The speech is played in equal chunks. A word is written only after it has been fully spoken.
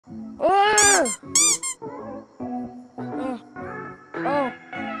Oh.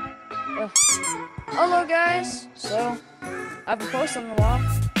 Hello guys. So I've been posting a while.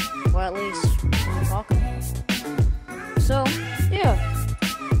 Well, at least talking. So yeah,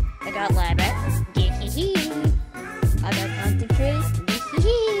 I got lab at. I got content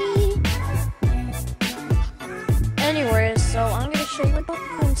created. Anyways, so I'm gonna show you what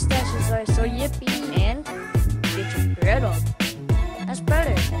Buttcoin stashes are. So yippee and get your bread up. That's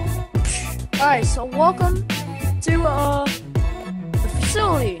better. Alright, so welcome to the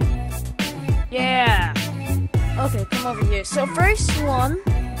facility. Yeah. Okay, come over here. So first one,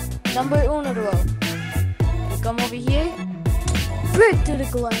 number uno. You come over here, break to the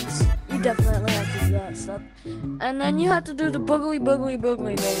glass. You definitely have to do that stuff. And then you have to do the boogly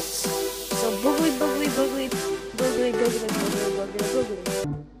mates. So boogly.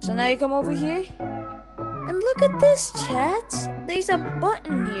 So now you come over here, and look at this, chat. There's a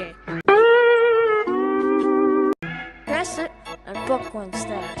button here. Press it, and Buttcoin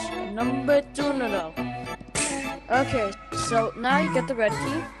stash. Number two. Okay, so now you get the red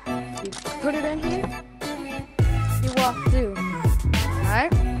key. You put it in here. You walk through.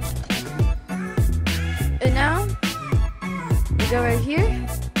 Alright? And now, you go right here,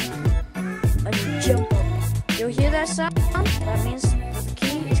 and you jump up. You'll hear that sound? That means the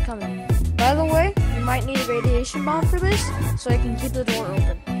key is coming. By the way, you might need a radiation bomb for this, so you can keep the door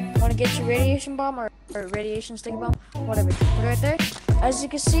open. Want to get your radiation bomb or radiation sticky bomb? Whatever. Put it right there. As you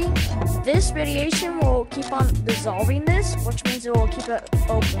can see, this radiation will keep on dissolving this, which means it will keep it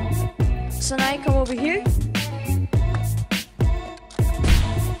open. So now you come over here.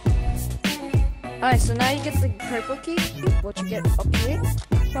 Alright, so now you get the purple key, which you get up here.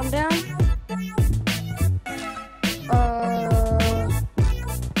 Come down.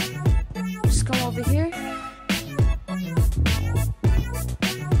 Just come over here.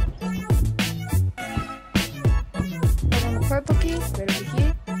 Put on the purple key, right over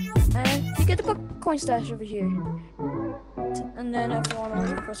here. And you get the Buttcoin stash over here. And then if you want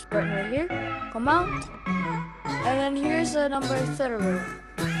to press the button right here, come out. And then here's the number 30.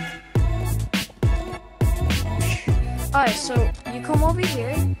 Alright, so you come over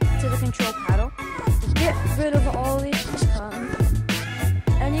here to the control panel, get rid of all these cotton,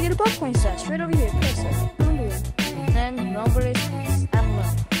 and you get a Buttcoin stash right over here. Press it. And number is unknown.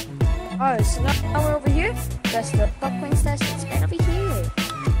 Alright, so now we're over here. That's the Buttcoin stash that's right over here.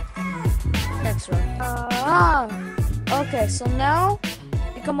 Next one. Okay, so now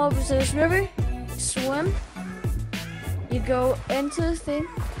you come over to this river, swim, you go into the thing,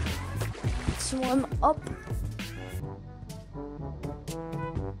 swim up.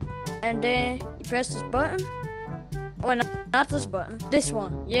 And then you press this button. Oh, no, not this button. This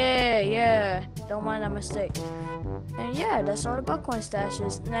one. Yeah. Don't mind that mistake. And yeah, that's all the Buttcoin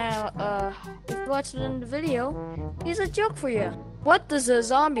stashes. Now, if you watched it in the video, here's a joke for you. What does a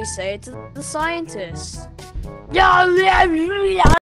zombie say to the scientist?